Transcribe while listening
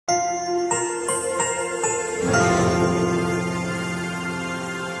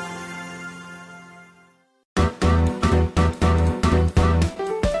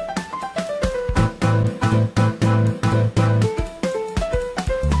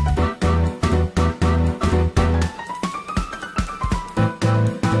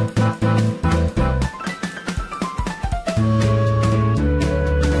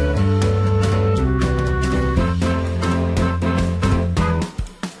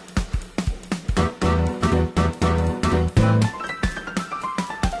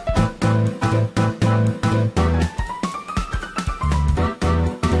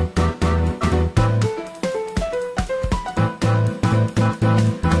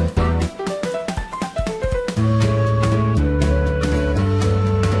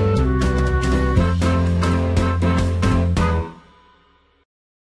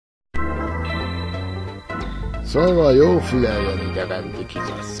Szóval jó füleljen ide, vendi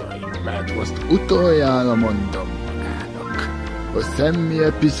kisasszony, mert most utoljára mondom magának, hogy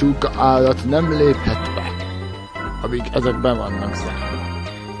semmilyen piszúka állat nem léphet be, amíg ezek be vannak zárva.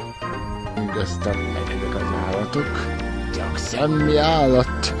 Üldöztem meg ezek az állatok, csak semmi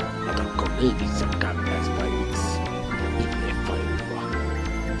állat, hát akkor mégis szakám lesz bajusz, itt fajúba.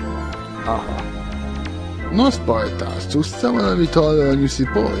 Aha. Nos, pajtás, tudsz-e valamit arról a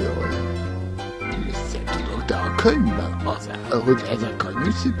nyuszipólyról? Visszatudok, de a könyvben az áll, hogy ezek a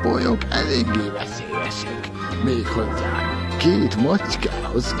nyuszipólyok eléggé veszélyesek, méghozzá 2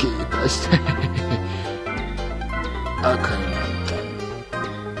 macskához képest. Akkor mentem.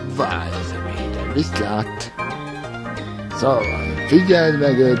 Várj az ebéden, viszlát! Szóval, figyeld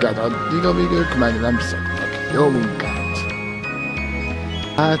meg őket addig, amíg ők meg nem szoknak. Jó munkát!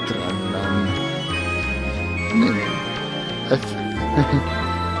 Hát rendben. Ez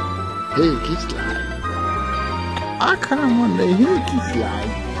hé, kislány! Akarom mondani, hé,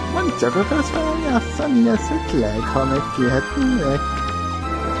 kislány! Mondd csak, akarsz valami játszani esetleg, ha megkérhetnének?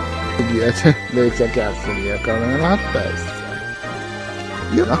 Ilyet, még csak játszani akarom, hát persze.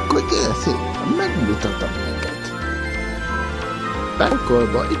 Jó, akkor gyere szépen, megmutatom neked.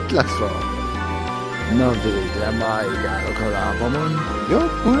 Bekolba, itt lesz valami. Na végre, máig állok a lábamon. Jó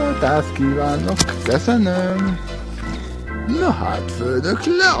mulatást kívánok, köszönöm. Na hát, földök,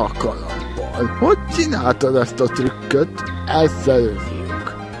 le a kalappal. Hogy csináltad ezt a trükköt? Egyszerű,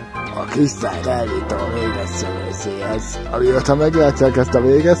 fiúk. A kislányt elvittem a végeszövőszéhez. Amióta meglátják ezt a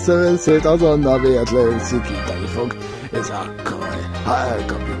végeszövőszét, azonnal véletlenül szikítani fog. És akkor, ha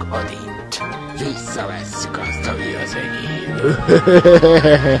elkapjuk Ondint, visszavesszük azt, ami az enyém.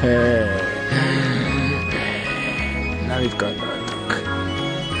 Na, mit gondoltok?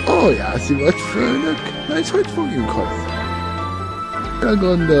 Ójászi vagy, főnök? Na és hogy fogjuk hozzá?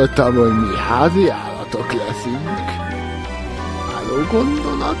 Gondoltam, hogy mi házi állatok leszünk. Álló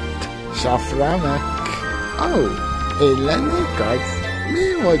gondolat? Saframek? Ó, én lennék az?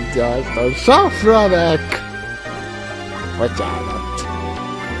 Mi mondja azt a saframek? Bocsánat.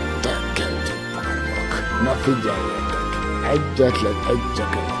 Tökkeltük maguk. Na figyeljetek, egyetlen egy a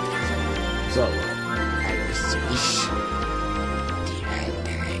következő. Szóval, először is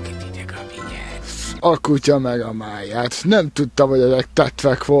tiveltelegetitek a vigyát. A kutya meg a máját. Nem tudtam, hogy ezek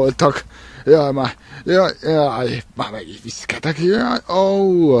tetvek voltak. Jaj, már meg is viszketek. Jaj,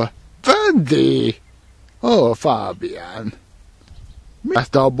 ó, Fendi! Ó, Fábián. Mi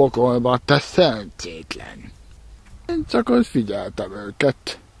ezt a bokolba, te szerencsétlen? Én csak ott figyeltem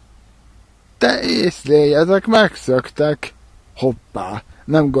őket. Te észlélj, ezek megszöktek. Hoppá,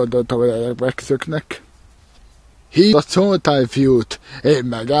 nem gondoltam, hogy ezek megszöknek. Hívd a szoltályfiút, én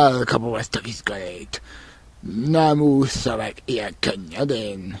meg elkapom ezt a kizgalét. Nem ússza meg ilyen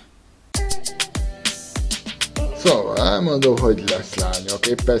könnyedén. Szóval elmondom, hogy lesz lányok,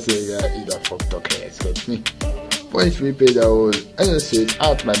 épp ezért ide fogtok helyezkedni. Vagyis mi például először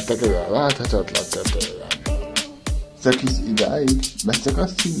átmentek el a láthatatlan tetőre. Csak is idáig, mert csak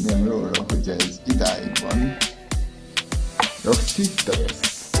azt hinném róla, hogy ez idáig van. Rossz te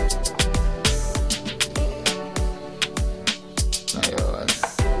jössz. Na jó van.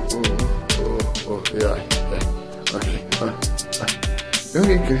 Jaj. Oké.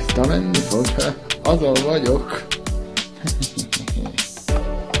 Jogi Kriszta menni fog, azon vagyok.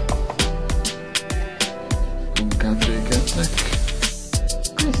 Munkát végeznek.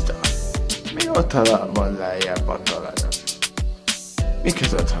 Kriszta, mi ott van lejjebb a talajon? Mi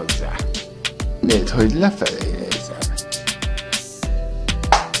között hozzá? Nézd, hogy lefelé nézem.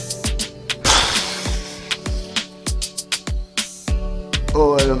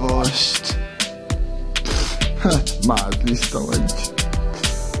 Olvast. Mázlista vagy.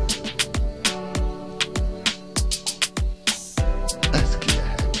 Ez ki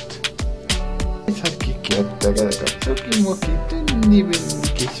lehet? És hát kikértegelek a cuki-muki,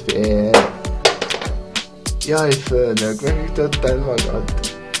 tűnni-vinni kis fél. Jaj, főnök, megütötted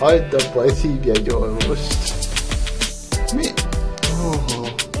magad. Hagyd a baj, hívj egy orvost. Mi?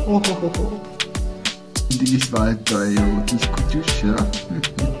 Mindig is várta a jó kis kutyusra.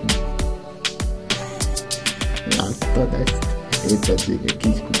 Láttad ezt? Épp eddig a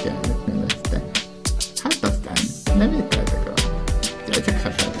kis kutyának nevezte. Hát aztán nem érteltek rá. Gyere csak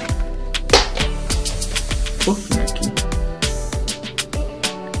fele. Puff neki.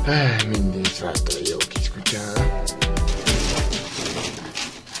 Mindig is várta a jó kis kutyára.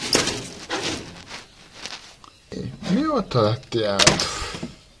 Mi ott lettél?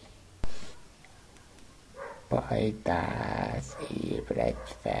 Pajtás, ébredj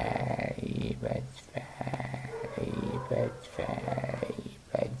fel, ébredj fel, ébredj fel,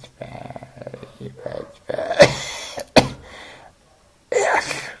 ébredj fel, ébredj fel.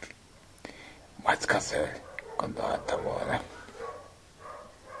 Beköszönt, gondoltam volna.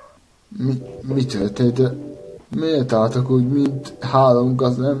 Mi történt? Miért álltak úgy, mint 3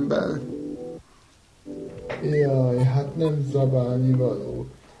 gazember? Jaj, hát nem zabálni való.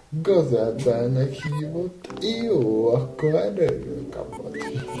 Gazembernek hívott? Jó, akkor erről kapod.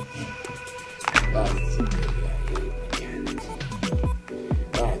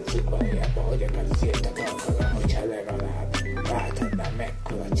 Látszik valójában, hogy akar szét a alkalom, hogyha legalább láthatnám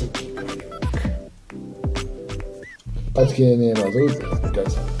mekkora cukik vagyunk. Azt kérném az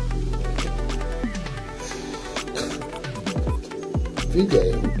útletet.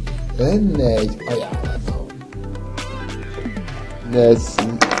 Figyeljünk, lenne egy ajánlatom. Ez...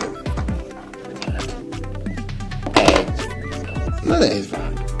 Na nézd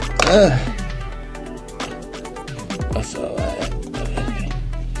már.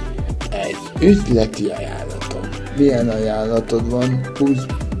 Egy üzleti ajánlatom. Milyen ajánlatod van?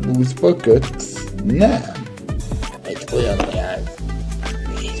 Buszba kötsz? Nem. Egy olyan ajánlat.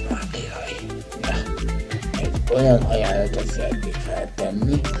 Nézd már, egy olyan ajánlatot szeretnék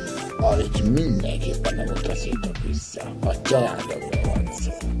feltenni, amit mindenképpen nem utasítok vissza. A családomról van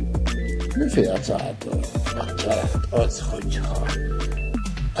szó. Miféle a családról? A család az, hogyha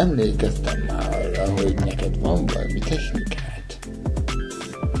emlékeztem már arra, hogy neked van valami technikát.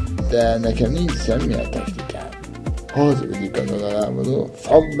 De nekem nincs semmilyen technikám. Hazudnik az alávaló,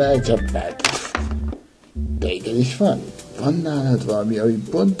 fogd meg csapát. Téged is van? Van nálad valami, ami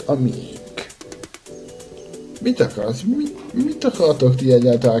pont a miénk? Mit akarsz? Mit akartok ti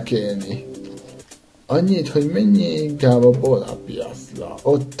egyáltalán kérni? Annyit, hogy menjél inkább a bolapiaszra,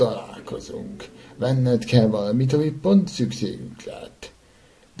 ott találkozunk. Venned kell valamit, ami pont szükségünk lett.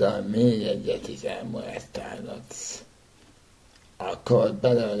 De még egyet is elmolesztálhatsz. Akkor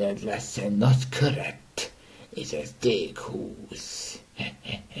belőled lesz egy nagy köret, és ez téghúz.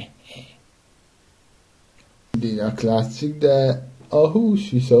 Dinak látszik, de a hús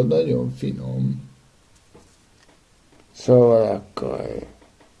viszont nagyon finom. Szóval akkor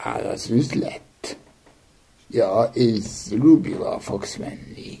áll az üzlet? Ja, és Rubival fogsz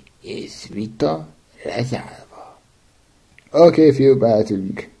menni, és vita lezárva. Oké, fiú,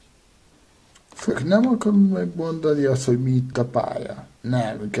 mehetünk. Fők nem akarom megmondani azt, hogy mi itt a pálya.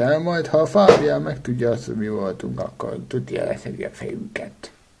 Nem kell, majd ha a Fábián megtudja azt, hogy mi voltunk, akkor tudja leszedi a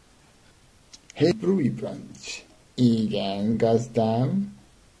fejünket. Hé, Rubi Brancs. Igen, gazdám.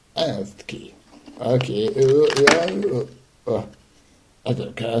 Ezt ki. Oké,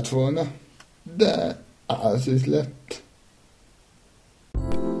 ezen kellett volna, de az üzlet.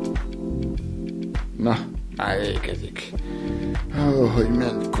 Na, már érkezik. Hogy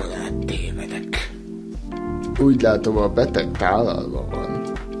mennykorát tévedek. Úgy látom, a beteg tálalva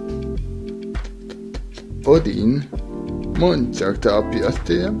van. Ondine, mondd csak, te a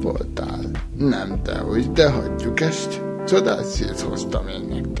piactérren voltál? Nem dehogy, de hagyjuk ezt. Csodás szírt hoztam én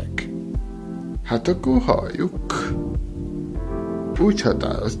nektek. Hát akkor halljuk. Úgy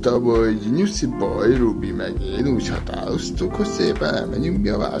határoztam, hogy Nyuszi Boy, Rubi meg én úgy határoztuk, hogy szépen elmenjünk mi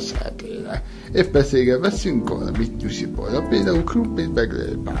a Vásárfiaire. Épp beszélge veszünk valamit Nyuszi Boyra, például krumplit meg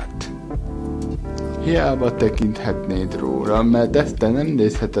lépát. Hiába tekinthetnéd róla, mert ezt te nem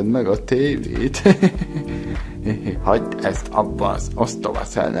nézheted meg a tévét. Hagyd ezt abba az ostoba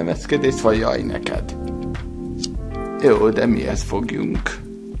szellemeszkedést, vagy jaj neked. Jó, de mihez fogjunk?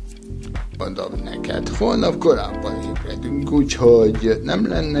 Mondom neked, holnap korábban ébredünk, úgyhogy nem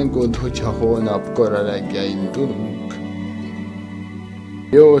lenne gond, hogyha holnap kora reggel indulunk.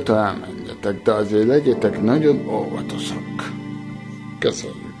 Jó, talán menjetek, de azért legyetek nagyon óvatosak.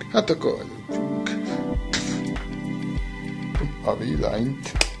 Köszönjük, hát akkor adjuk a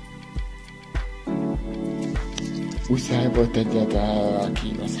villanyt. Muszáj volt egyáltalán a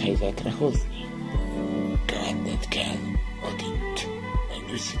kínos helyzetre hozni. Követned kell Ondint,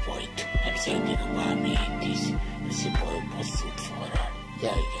 meg Nyuszi Boyt. Nem szeretnék a bármilyét is. Nyuszi Boy bosszút forra.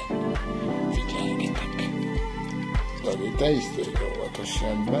 Ja igen, figyeljetek. Lali, te is légy óvatos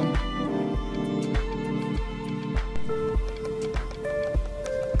rendben.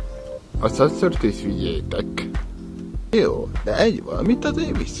 A szatszort is vigyétek. Jó, de egy valamit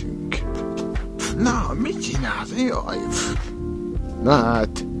azért viszünk. Na, mit csinálsz? Jaj! Na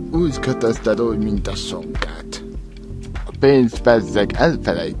hát, úgy kötözted úgy, mint a sonkát. A pénzt bezzeg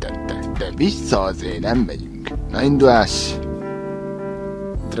elfelejtette, de vissza azért nem megyünk. Na indulás!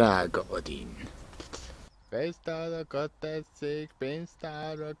 Drága Ondine. Pénztárakat tesszék,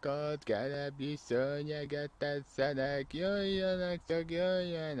 pénztárakat, gerebjű szőnyeget tesszenek, jöjjenek, csak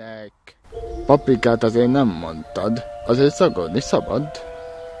jöjjenek. Paprikát azért nem mondtad, azért szagodni szabad.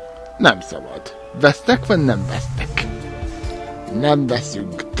 Nem szabad. Vesztek vagy nem vesztek? Nem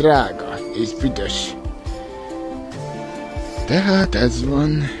veszünk, drága. és büdös. Tehát ez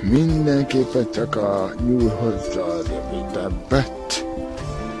van, mindenképpen csak a nyúl hozza a rövidebbet.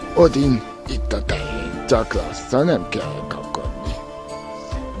 Ondine, itt a tehén, csak lassan, nem kell kapkodni.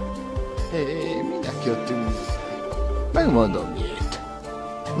 Minek jöttünk? Megmondom miért.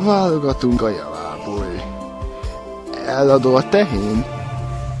 Válogatunk a javából. Eladó a tehén?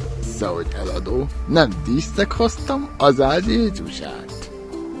 Szóval eladó, nem dísznek hoztam az áld Jézusát.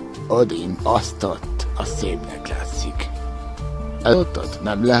 Ondine, azt ott, a szépnek látszik. Elottat?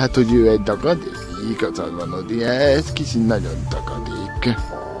 Nem lehet, hogy ő egy dagadék? Igazad van, Ondine, ez kicsit nagyon dagadék.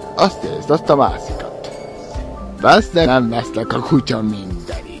 Azt nézd, azt a másikat. Vesznek, nem vesznek a kutya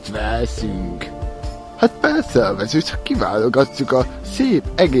mindenit, veszünk. Hát persze elveszünk, csak kiválogatjuk a szép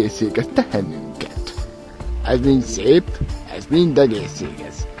egészséges tehenünket. Ez mind szép, ez mind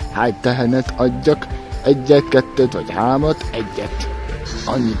egészséges. Hány tehenet adjak? Egyet, kettőt vagy hármat? Egyet.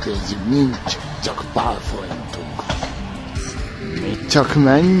 Annyi pénzünk nincs, csak pár forintunk. Mit csak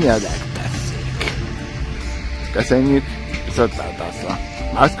mennyedek teszik. Köszönjük, viszontlátásra.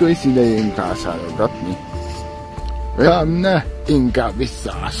 Máskor is idején vásárolgatni. Ja, ne, inkább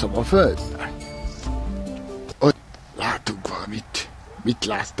visszaasom a földbe. Ott látunk valamit. Mit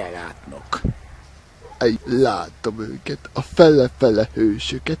látsz te látnok? Látom őket, a fele-fele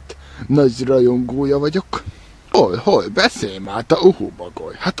hősöket. Nagy rajongója vagyok. Hol? Beszélj már, te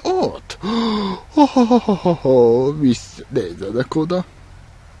uhubagoly. Hát ott. Nézzenek oda.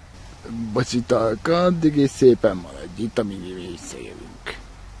 Bocsitalka, addig és szépen maradj itt, amíg visszajövünk.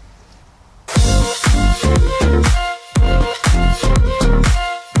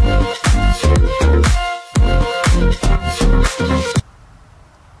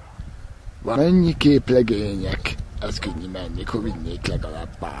 Mennyi képregények? Ez könnyű menni, hogy vinnék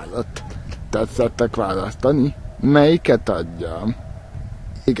legalább párat. Tetszettek választani? Melyiket adjam?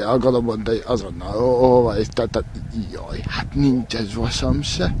 Igen, akarom mondani azonnal, hova is tettem. Jaj, hát nincs ez vasam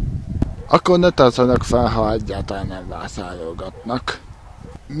se. Akkor ne tartsanak fel, ha egyáltalán nem vásárolgatnak.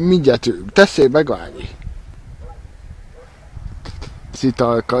 Mindjárt ülünk, tessék megvárni.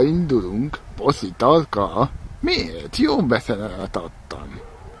 Poszitalka indulunk? Poszitalka? Miért? Jó beszenelet adtam.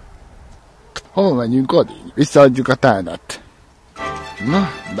 Hol megyünk, Ondine? Visszaadjuk a tájat. Na,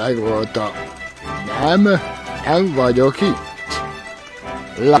 megvolt a... Nem vagyok itt.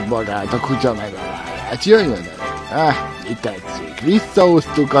 Lát magát a kutya meg a váját. Jöjjön el. Mi tetszik?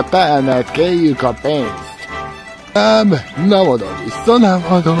 Visszahoztuk a tájat, kérjük a pénzt. Nem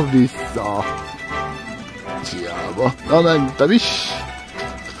adom vissza. Csiába. Na, mentem is.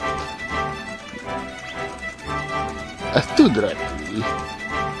 Ez tud repülni.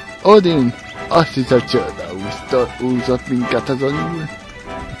 Ondine, azt hiszem csőbe úszott minket ez a nyúl.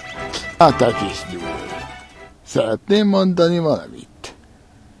 Hát a kis nyúl. Szeretném mondani valamit.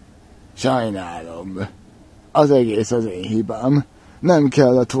 Sajnálom. Az egész az én hibám. Nem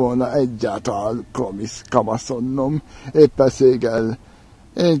kellett volna egyáltalán kamaszonnom. Éppenséggel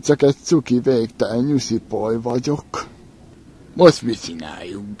én csak egy cuki végtelen nyuszipoly vagyok. Most mit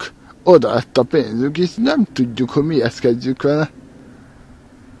csináljunk? Oda lett a pénzünk, és nem tudjuk, hogy mihez kezdjük vele.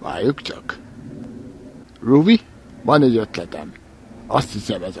 Várjuk csak. Ruby, van egy ötletem. Azt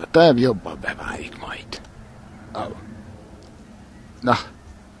hiszem, ez a terv jobban beválik majd. Oh.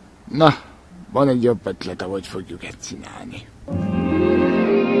 Na, van egy jobb ötlete, hogy fogjuk ezt csinálni.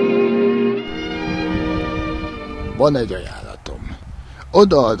 Van egy ajánlatom.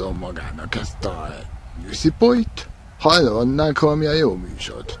 Odaadom magának ezt a nyuszipolyt, hallgatnánk valamilyen jó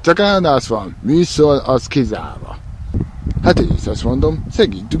műsort. Csak áldás van, műsor az kizárva. Hát én is azt mondom,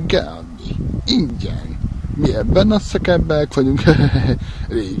 segítünk eladni. Ingyen. Mi ebben a szakemberek vagyunk.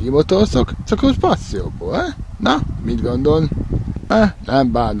 Régi motorszok, csak most passzióból, eh? Na, mit gondol?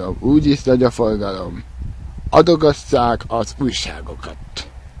 Nem bánom, úgyis nagy a forgalom. Adogasszák az újságokat.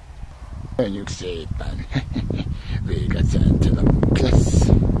 Köszönjük szépen. Véget szerintem lesz.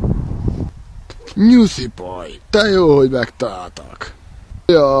 Nyuszipoly, te jó, hogy megtaláltak.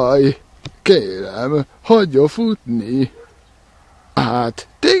 Jaj, kérem, hagyja futni. Hát,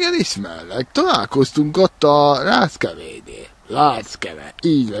 téged ismerlek, találkoztunk ott a rászkevénél. Rászkeve,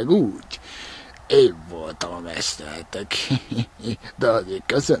 így meg úgy. Én voltam a mestertek. De azért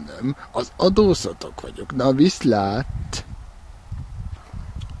köszönöm, az adószatok vagyok. Na, viszlát.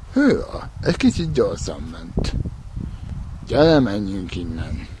 Hőa, egy kicsit gyorsan ment. Gyere, menjünk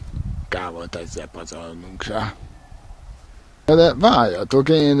innen. Kár volt ezzel pazarlnunk rá. De várjatok,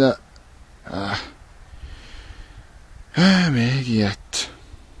 én... még ilyet.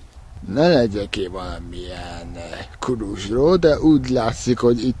 Ne legyek én valamilyen kurusról, de úgy látszik,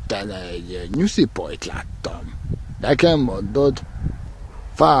 hogy itten egy nyuszipolyt láttam. Nekem mondod?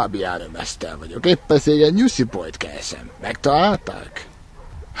 Fábián mester vagyok, éppen szégen nyuszipolyt keresem. Megtalálták?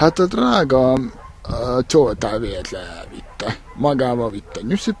 Hát a drágám a csoltál véletlen elvitte. Magával vitte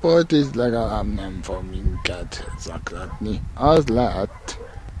nyuszipolyt, és legalább nem fog minket zaklatni. Az lehet.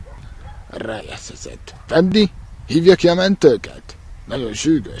 Rejeszezett. Fendi, hívja ki a mentőket? Nagyon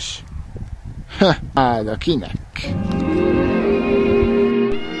sűrös. Áll kinek?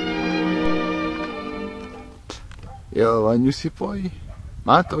 Jól van, nyuszipoly.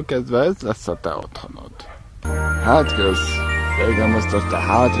 Mától kezdve ez lesz a te otthonod. Hát kösz. Végül most aztán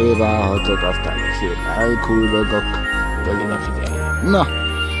hátrébb állhatok, aztán szépen elkullogok. De ne figyelj. Na,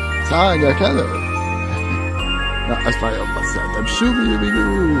 szálljak elő. Na, ezt már jobban szeretem. Subidubidú.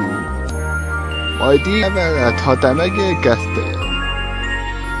 Majd ilyen veled, ha te megérkeztél.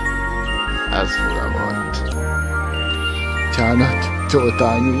 Ez fura volt. Csánat,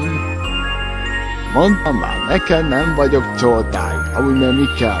 csoltányúr. Mondtam már, neked nem vagyok csoltány, amúgy nem mi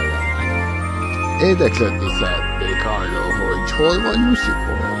kellene. Érdeklődni szeretnék arról, hogy hol van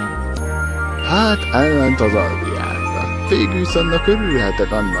nyuszipoly. Hát elment az alvilágra. Végül annak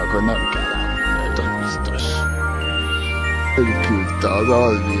örülhetek annak, hogy nem kell elmenni, az biztos. Elküldte az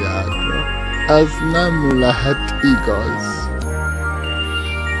alvilágra. Ez nem lehet igaz.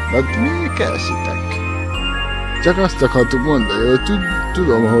 De miért keresitek? Csak azt akartuk mondani, hogy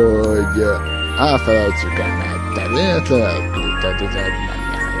tudom, hogy elfelejtsük el, mert te véletlenül elküldted, ez nem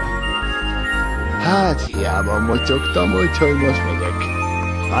járja. Hát hiába motyogtam, úgyhogy most megyek.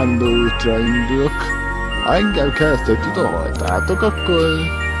 Vándorútra indulok. Ha engem keresztül tudomoltátok, akkor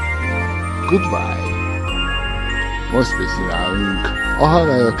goodbye. Most viszilálunk. A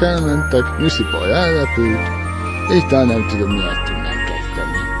haverok elmentek, nyuszipoly elrepült, és talán nem tudom, miért tudnám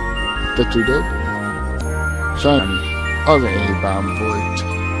kezdeni. Te tudod? Sajnálom, az én hibám volt.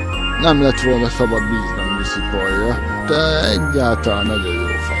 Nem lett volna szabad bíznom nyuszipolyra, de egyáltalán nagyon jó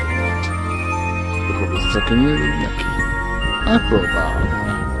fej volt. Akkor visszakönyörülünk neki.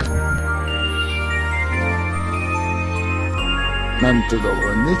 Megpróbálhatnánk. Nem tudom,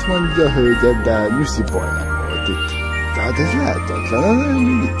 hogy mit mondja a hölgyet, de nyuszipoly nem volt itt. Tehát ez lehetetlen, ez nem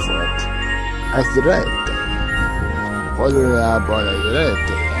mindig volt. Ez rejtély. Valójában egy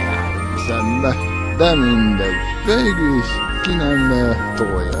rejtélyen állunk szembe, de mindegy. Végül is ki nem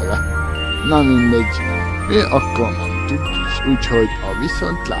tolja le. Na mindegy, mi akkor mentünk is, úgyhogy a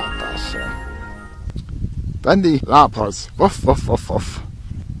viszontlátásra. Fendi, lábhoz! Vaff, vaff, vaff, vaff.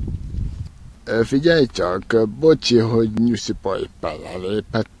 Figyelj csak, bocsi, hogy nyuszipoly éppen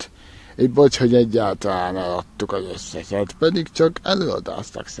lelépett. És bocs, hogy egyáltalán eladtuk az összeset, pedig csak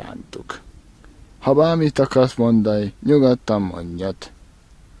előadásnak szántuk. Ha bármit akarsz mondani, nyugodtan mondjad.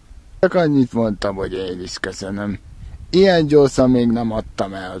 Csak annyit mondtam, hogy én is köszönöm. Ilyen gyorsan még nem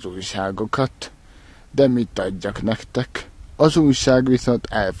adtam el az újságokat, de mit adjak nektek? Az újság viszont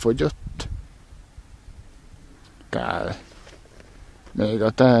elfogyott. Kár. Még a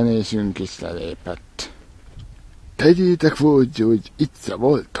tehenésünk is lelépett. Tegyétek volt, hogy itt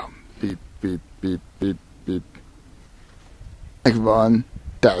voltam. Pip, pip, pip, pip, pip. Megvan,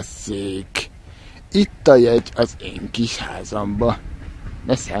 tessék. Itt a jegy az én kis házamba.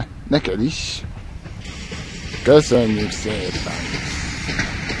 Nesze, neked is. Köszönjük szépen.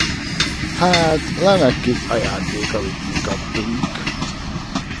 Hát, remek kis ajándék, amit mi kaptunk.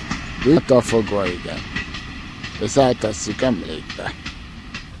 Attól fogva, igen. És eltesszük emlékbe.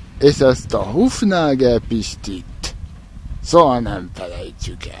 És ezt a Hufnagel Pistit soha nem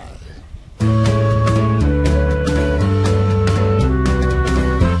felejtsük el.